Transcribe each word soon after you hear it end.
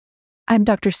I'm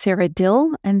Dr. Sarah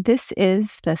Dill, and this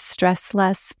is the Stress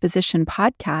Less Physician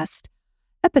Podcast,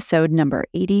 episode number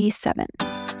 87.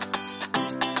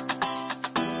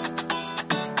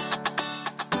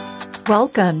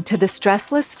 Welcome to the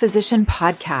Stressless Physician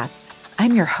Podcast.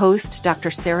 I'm your host, Dr.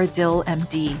 Sarah Dill,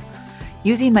 MD.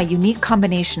 Using my unique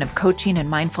combination of coaching and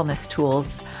mindfulness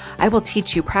tools, I will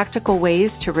teach you practical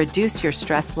ways to reduce your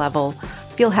stress level,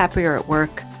 feel happier at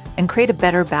work, and create a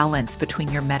better balance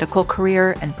between your medical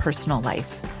career and personal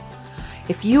life.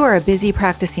 If you are a busy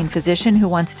practicing physician who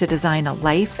wants to design a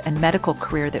life and medical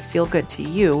career that feel good to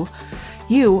you,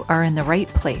 you are in the right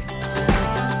place.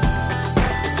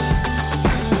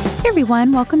 Hey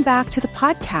everyone, welcome back to the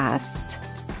podcast.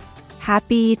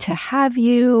 Happy to have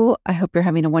you. I hope you're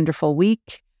having a wonderful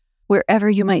week wherever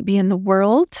you might be in the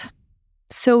world.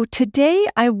 So today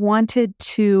I wanted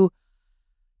to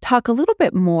talk a little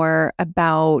bit more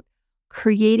about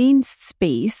creating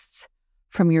space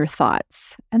from your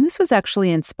thoughts. And this was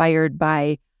actually inspired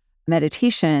by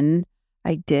meditation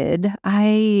I did.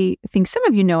 I think some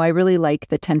of you know I really like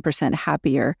the 10%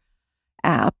 Happier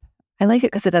app. I like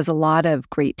it because it has a lot of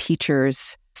great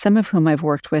teachers, some of whom I've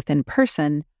worked with in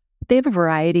person. They have a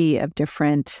variety of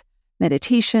different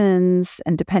meditations,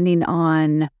 and depending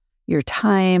on your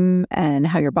time and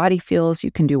how your body feels,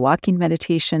 you can do walking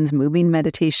meditations, moving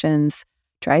meditations,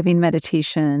 driving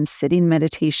meditations, sitting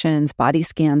meditations, body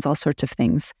scans, all sorts of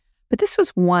things. But this was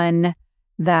one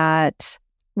that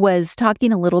was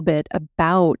talking a little bit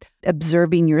about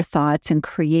observing your thoughts and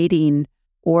creating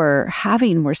or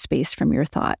having more space from your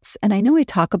thoughts. And I know I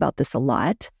talk about this a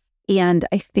lot, and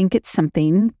I think it's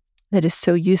something that is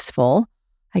so useful.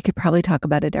 I could probably talk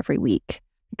about it every week,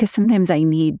 because sometimes I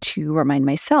need to remind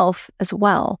myself as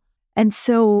well. And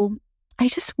so I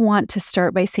just want to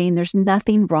start by saying there's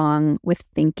nothing wrong with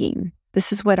thinking.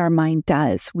 This is what our mind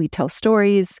does. We tell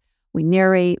stories, we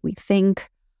narrate, we think,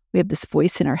 we have this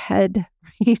voice in our head,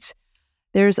 right?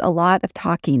 There's a lot of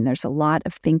talking, there's a lot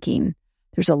of thinking,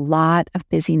 there's a lot of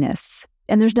busyness,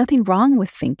 and there's nothing wrong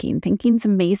with thinking. Thinking's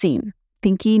amazing.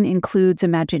 Thinking includes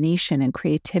imagination and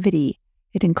creativity.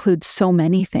 It includes so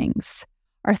many things.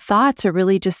 Our thoughts are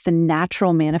really just the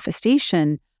natural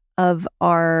manifestation of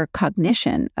our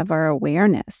cognition, of our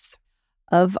awareness,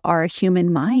 of our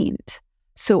human mind.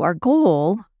 So our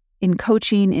goal in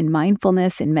coaching, in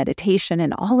mindfulness, in meditation,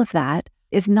 and all of that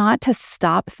is not to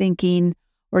stop thinking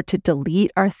or to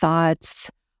delete our thoughts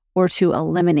or to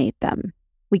eliminate them.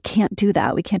 We can't do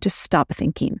that. We can't just stop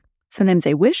thinking. Sometimes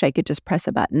I wish I could just press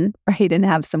a button, right, and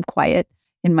have some quiet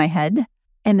in my head.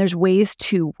 And there's ways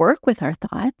to work with our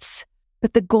thoughts.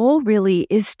 But the goal really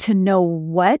is to know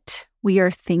what we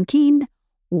are thinking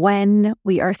when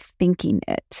we are thinking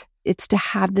it. It's to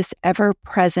have this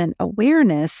ever-present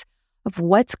awareness of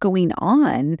what's going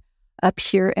on up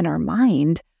here in our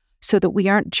mind so that we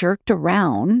aren't jerked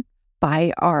around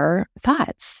by our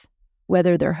thoughts,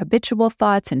 whether they're habitual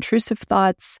thoughts, intrusive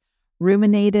thoughts,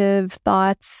 ruminative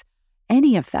thoughts,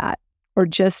 any of that, or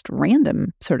just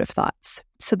random sort of thoughts.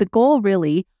 So the goal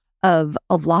really of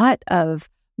a lot of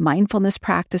mindfulness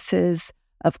practices,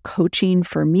 of coaching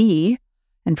for me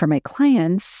and for my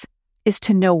clients, is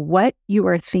to know what you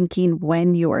are thinking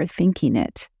when you are thinking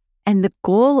it. And the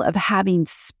goal of having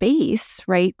space,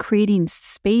 right, creating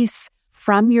space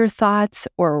from your thoughts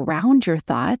or around your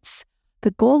thoughts,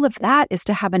 the goal of that is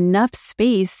to have enough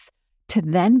space to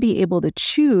then be able to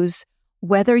choose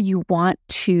whether you want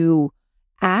to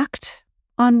act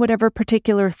on whatever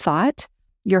particular thought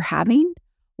you're having,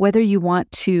 whether you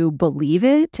want to believe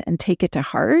it and take it to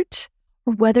heart,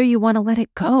 or whether you want to let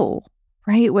it go,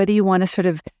 right? Whether you want to sort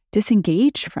of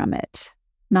disengage from it,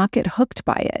 not get hooked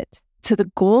by it. So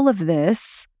the goal of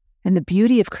this and the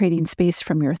beauty of creating space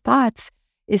from your thoughts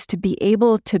is to be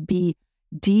able to be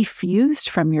defused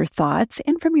from your thoughts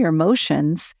and from your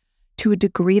emotions to a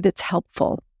degree that's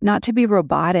helpful, not to be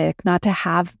robotic, not to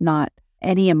have not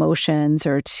any emotions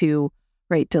or to,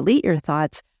 right, delete your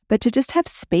thoughts, but to just have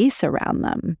space around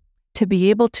them, to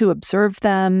be able to observe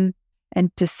them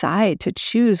and decide to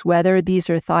choose whether these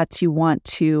are thoughts you want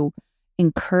to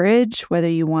encourage, whether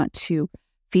you want to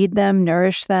feed them,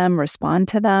 nourish them, respond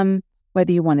to them,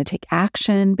 whether you want to take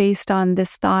action based on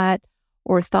this thought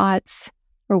or thoughts,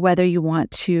 or whether you want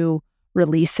to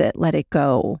release it, let it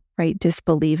go, right?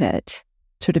 Disbelieve it,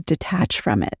 sort of detach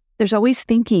from it. There's always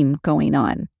thinking going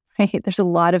on, right? There's a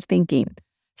lot of thinking.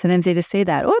 Sometimes they just say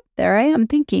that, oh, there I am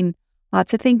thinking,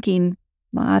 lots of thinking,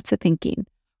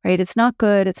 right? It's not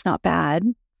good. It's not bad.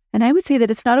 And I would say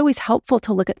that it's not always helpful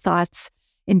to look at thoughts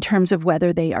in terms of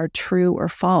whether they are true or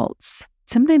false.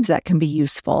 Sometimes that can be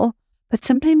useful, but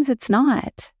sometimes it's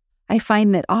not. I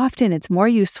find that often it's more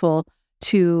useful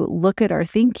to look at our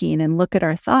thinking and look at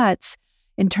our thoughts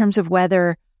in terms of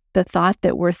whether the thought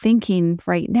that we're thinking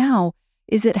right now,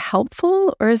 is it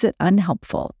helpful or is it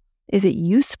unhelpful? Is it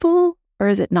useful or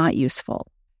is it not useful?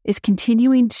 Is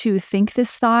continuing to think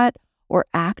this thought or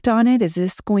act on it, is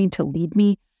this going to lead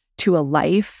me to a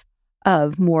life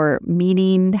of more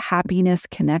meaning, happiness,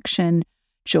 connection,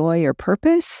 joy, or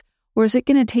purpose? Or is it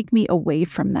going to take me away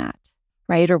from that,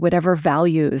 right? Or whatever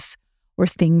values or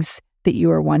things that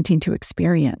you are wanting to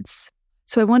experience.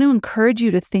 So I want to encourage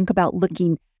you to think about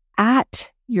looking at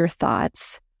your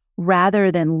thoughts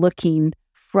rather than looking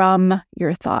from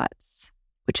your thoughts,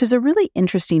 which is a really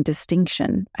interesting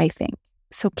distinction, I think.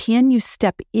 So can you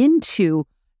step into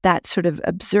that sort of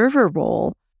observer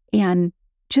role and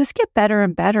just get better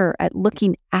and better at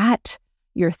looking at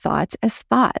your thoughts as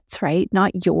thoughts, right?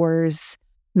 Not yours,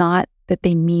 not that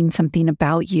they mean something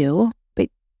about you, but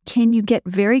can you get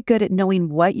very good at knowing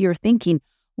what you're thinking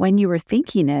when you are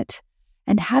thinking it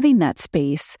and having that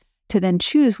space to then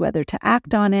choose whether to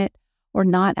act on it or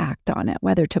not act on it,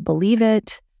 whether to believe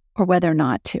it or whether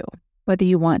not to, whether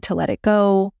you want to let it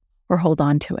go or hold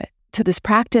on to it. So this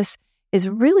practice is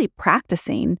really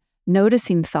practicing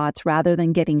noticing thoughts rather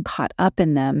than getting caught up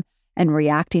in them and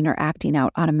reacting or acting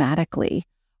out automatically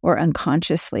or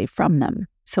unconsciously from them.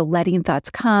 So letting thoughts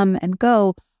come and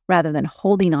go rather than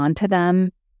holding on to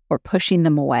them or pushing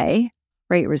them away,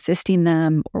 right? Resisting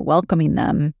them or welcoming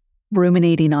them,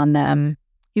 ruminating on them.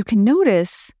 You can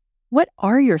notice, what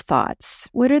are your thoughts?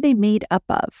 What are they made up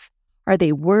of? Are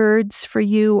they words for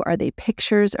you? Are they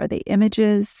pictures? Are they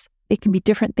images? They can be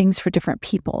different things for different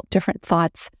people. Different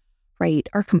thoughts, right,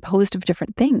 are composed of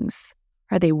different things.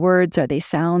 Are they words? Are they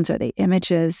sounds? Are they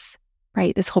images?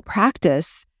 Right? This whole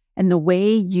practice and the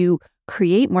way you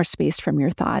create more space from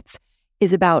your thoughts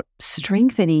is about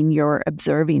strengthening your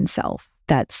observing self,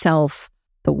 that self,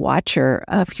 the watcher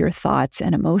of your thoughts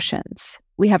and emotions.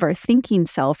 We have our thinking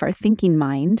self, our thinking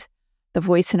mind, the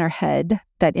voice in our head,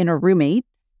 that inner roommate,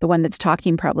 the one that's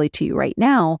talking probably to you right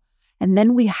now. And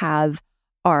then we have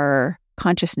our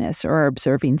consciousness or our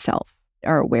observing self,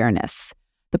 our awareness,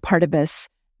 the part of us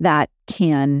that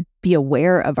can be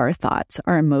aware of our thoughts,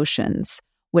 our emotions,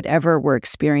 whatever we're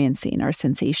experiencing, our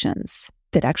sensations,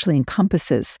 that actually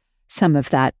encompasses some of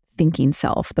that thinking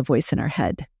self, the voice in our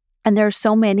head. And there are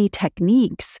so many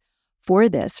techniques for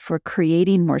this, for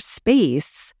creating more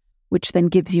space, which then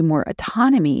gives you more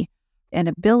autonomy and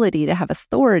ability to have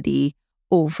authority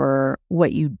over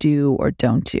what you do or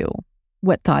don't do,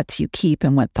 what thoughts you keep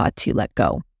and what thoughts you let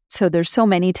go. So there's so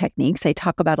many techniques. I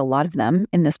talk about a lot of them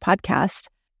in this podcast.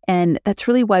 And that's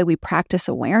really why we practice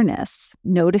awareness,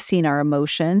 noticing our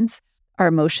emotions. Our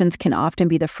emotions can often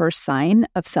be the first sign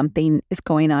of something is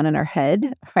going on in our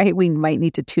head, right? We might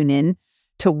need to tune in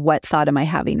to what thought am I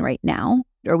having right now?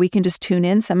 Or we can just tune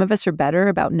in. Some of us are better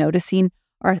about noticing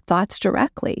our thoughts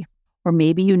directly. Or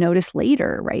maybe you notice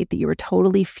later, right, that you were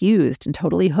totally fused and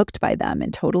totally hooked by them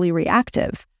and totally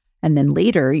reactive. And then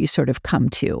later you sort of come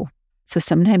to. So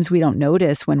sometimes we don't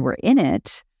notice when we're in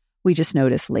it, we just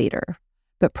notice later.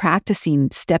 But practicing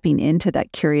stepping into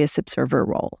that curious observer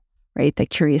role, right? The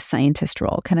curious scientist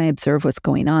role. Can I observe what's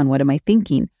going on? What am I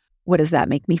thinking? What does that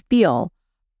make me feel?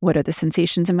 What are the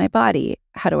sensations in my body?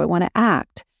 How do I want to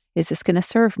act? Is this going to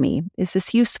serve me? Is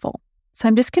this useful? So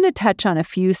I'm just going to touch on a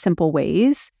few simple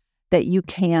ways that you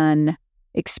can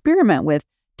experiment with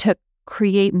to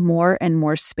create more and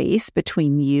more space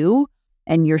between you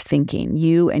and your thinking,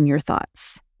 you and your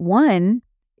thoughts. One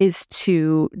is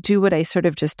to do what I sort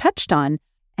of just touched on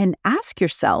and ask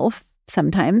yourself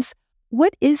sometimes,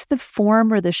 what is the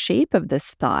form or the shape of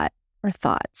this thought or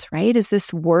thoughts, right? Is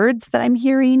this words that I'm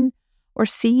hearing or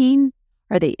seeing?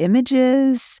 Are they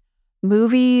images,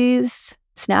 movies,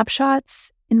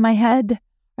 snapshots in my head?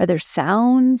 Are there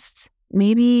sounds?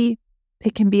 Maybe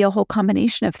it can be a whole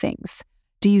combination of things.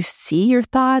 Do you see your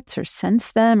thoughts or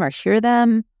sense them or hear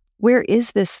them? Where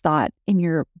is this thought in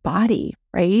your body,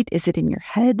 right? Is it in your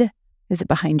head? Is it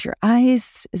behind your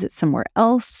eyes? Is it somewhere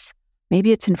else?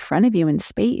 Maybe it's in front of you in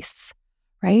space,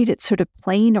 right? It's sort of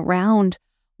playing around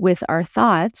with our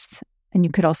thoughts, and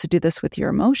you could also do this with your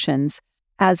emotions,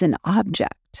 as an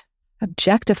object,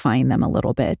 objectifying them a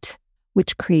little bit,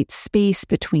 which creates space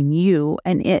between you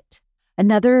and it.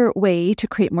 Another way to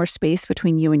create more space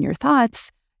between you and your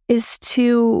thoughts is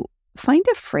to find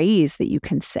a phrase that you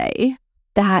can say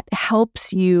that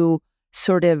helps you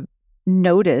sort of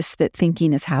notice that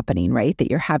thinking is happening, right? That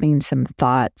you're having some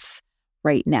thoughts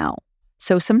right now.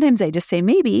 So sometimes I just say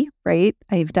maybe, right?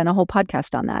 I've done a whole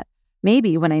podcast on that.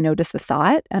 Maybe when I notice the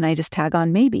thought and I just tag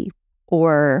on maybe.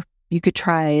 Or you could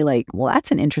try like, well,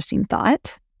 that's an interesting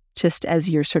thought, just as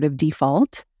your sort of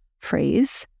default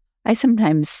phrase. I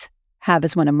sometimes have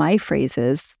as one of my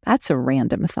phrases, that's a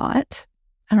random thought.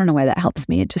 I don't know why that helps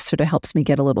me. It just sort of helps me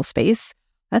get a little space.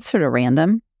 That's sort of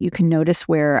random. You can notice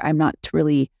where I'm not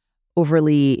really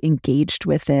overly engaged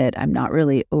with it. I'm not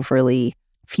really overly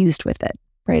fused with it,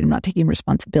 right? I'm not taking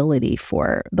responsibility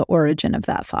for the origin of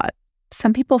that thought.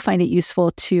 Some people find it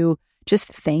useful to just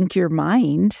thank your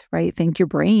mind, right? Thank your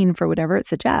brain for whatever it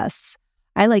suggests.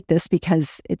 I like this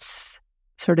because it's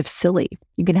sort of silly.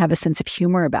 You can have a sense of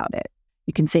humor about it.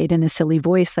 You can say it in a silly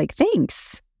voice like,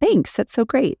 thanks, that's so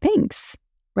great, thanks.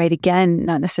 Right? Again,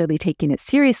 not necessarily taking it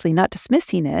seriously, not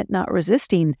dismissing it, not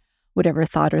resisting whatever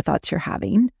thought or thoughts you're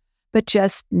having, but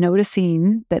just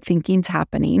noticing that thinking's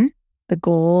happening. The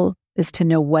goal is to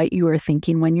know what you are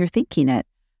thinking when you're thinking it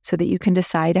so that you can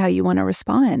decide how you want to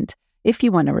respond, if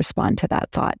you want to respond to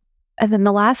that thought. And then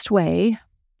the last way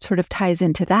sort of ties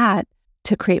into that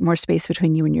to create more space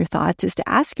between you and your thoughts is to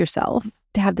ask yourself,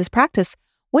 to have this practice,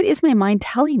 what is my mind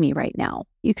telling me right now?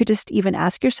 You could just even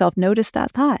ask yourself, notice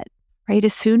that thought. Right?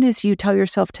 As soon as you tell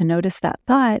yourself to notice that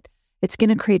thought, it's going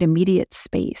to create immediate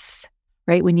space,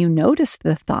 right? When you notice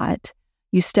the thought,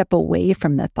 you step away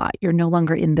from the thought. You're no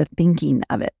longer in the thinking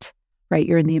of it, right?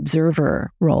 You're in the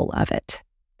observer role of it.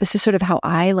 This is sort of how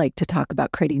I like to talk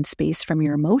about creating space from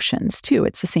your emotions too.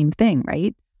 It's the same thing,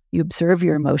 right? You observe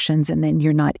your emotions and then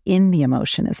you're not in the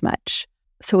emotion as much.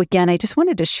 So again, I just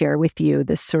wanted to share with you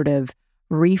this sort of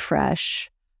refresh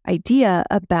idea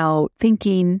about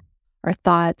thinking, our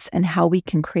thoughts, and how we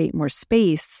can create more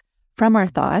space from our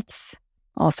thoughts,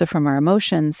 also from our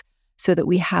emotions, so that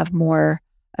we have more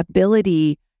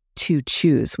ability to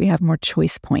choose. We have more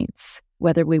choice points,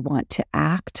 whether we want to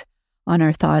act on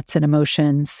our thoughts and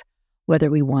emotions, whether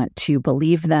we want to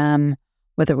believe them,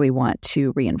 whether we want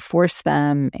to reinforce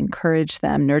them, encourage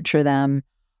them, nurture them,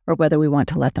 or whether we want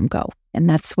to let them go. And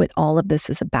that's what all of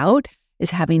this is about, is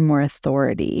having more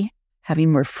authority,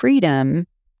 having more freedom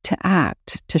to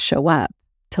act, to show up,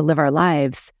 to live our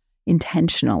lives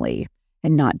intentionally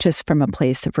and not just from a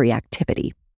place of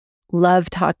reactivity. Love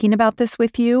talking about this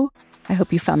with you. I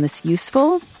hope you found this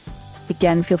useful.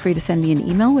 Again, feel free to send me an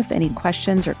email with any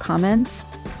questions or comments,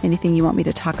 anything you want me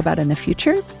to talk about in the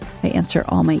future. I answer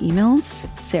all my emails,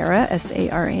 Sarah,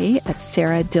 S-A-R-A, at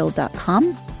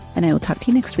sarahdill.com, and I will talk to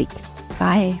you next week.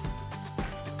 Bye.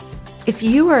 If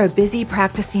you are a busy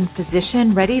practicing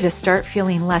physician ready to start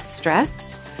feeling less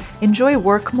stressed, enjoy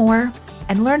work more,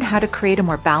 and learn how to create a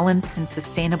more balanced and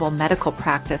sustainable medical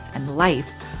practice and life,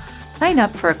 sign up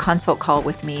for a consult call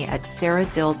with me at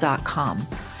sarahdill.com.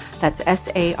 That's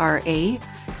SARADILL.com.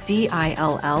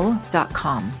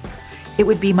 It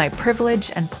would be my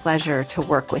privilege and pleasure to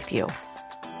work with you.